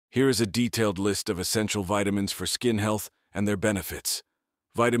Here is a detailed list of essential vitamins for skin health and their benefits.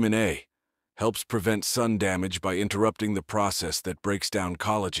 Vitamin A helps prevent sun damage by interrupting the process that breaks down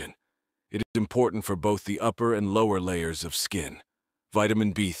collagen. It is important for both the upper and lower layers of skin.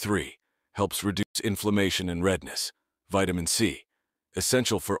 Vitamin B3 helps reduce inflammation and redness. Vitamin C,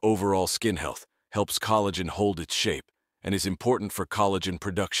 essential for overall skin health, helps collagen hold its shape and is important for collagen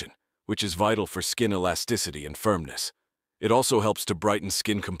production, which is vital for skin elasticity and firmness. It also helps to brighten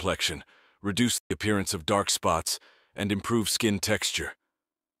skin complexion, reduce the appearance of dark spots, and improve skin texture.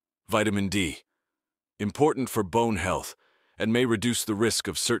 Vitamin D, important for bone health and may reduce the risk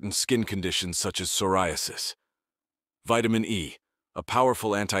of certain skin conditions such as psoriasis. Vitamin E, a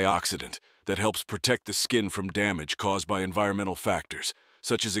powerful antioxidant that helps protect the skin from damage caused by environmental factors,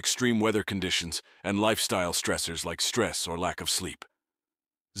 such as extreme weather conditions and lifestyle stressors like stress or lack of sleep.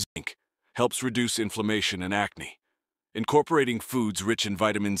 Zinc helps reduce inflammation and acne. Incorporating foods rich in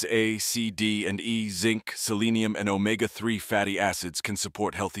vitamins A, C, D, and E, zinc, selenium, and omega-3 fatty acids can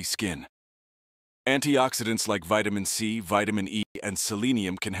support healthy skin. Antioxidants like vitamin C, vitamin E, and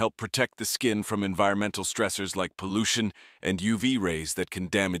selenium can help protect the skin from environmental stressors like pollution and UV rays that can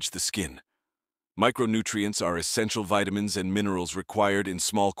damage the skin. Micronutrients are essential vitamins and minerals required in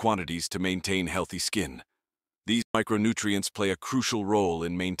small quantities to maintain healthy skin. These micronutrients play a crucial role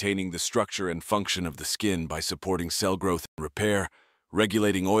in maintaining the structure and function of the skin by supporting cell growth and repair,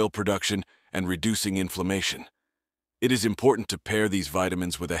 regulating oil production, and reducing inflammation. It is important to pair these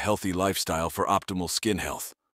vitamins with a healthy lifestyle for optimal skin health.